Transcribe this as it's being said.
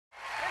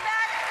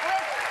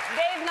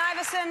Dave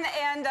Nivison.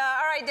 And all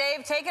right,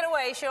 Dave, take it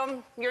away. Show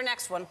him your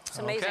next one. It's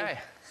amazing. Okay.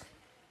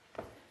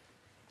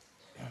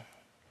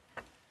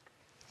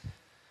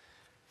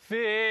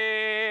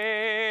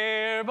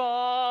 Fear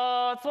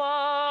but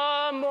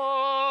one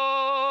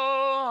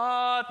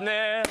more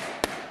ne,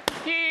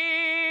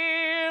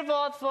 fear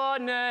but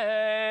one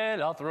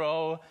la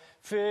throw.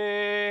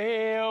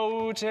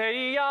 Fear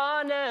te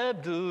ane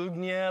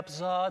dugniep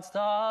sad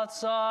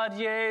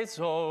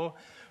jeso.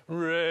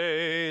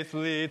 Wraith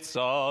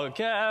litsa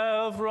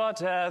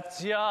kevroteth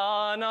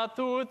tiana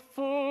tut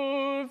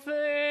fu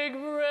fig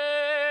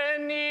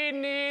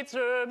need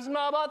herbs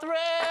ma bat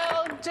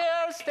rail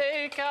ter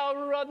steak out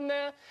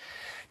rodne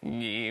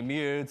ni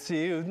mir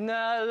til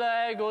na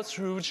lego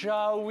true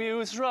cha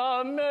wheels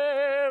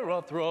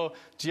ramera throw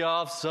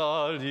diaf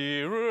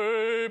sali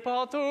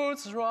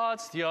repatuts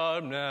rots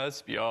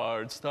diarmnes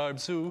bjard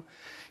starbsu.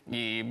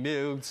 Ni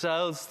milk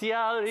cells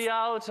stiali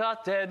out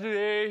at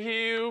deadly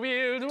he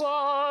will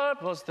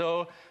warp us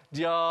though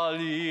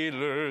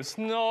dialilers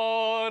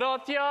not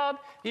at yab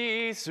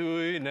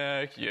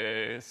isuinek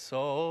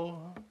yeso.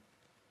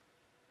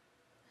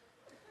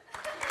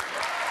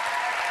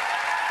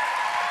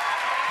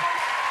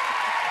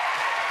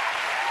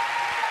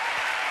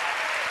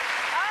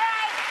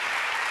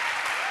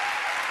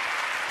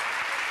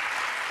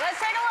 Let's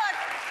take a look.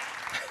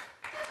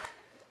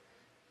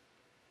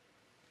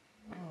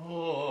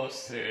 Oh,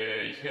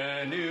 say,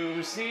 can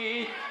you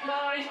see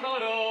my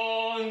thought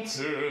on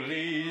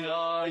early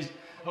light?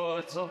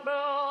 What's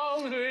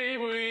about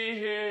we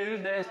hear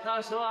that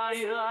the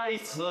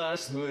twilight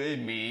last with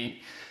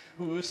me?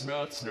 Whose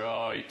broad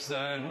stripes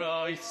and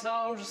bright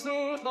stars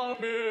through the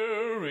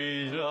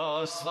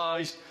perilous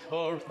fight,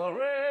 or the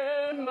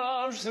red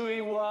marsh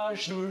we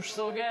wash through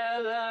so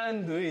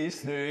gallant we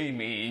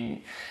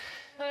streaming.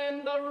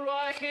 And the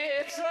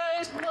rockets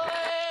race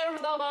flare,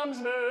 the bombs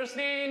burst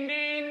in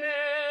the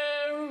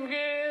air,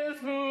 give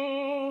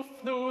proof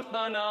through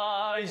the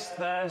night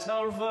that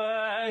our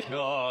flag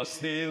are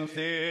still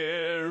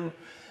there.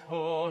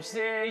 Oh,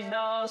 say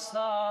the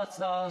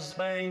Star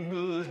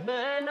Spangled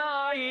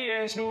Banner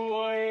is to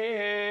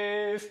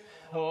wave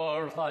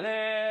o'er the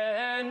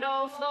land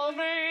of the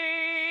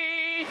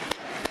free,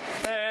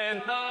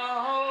 and the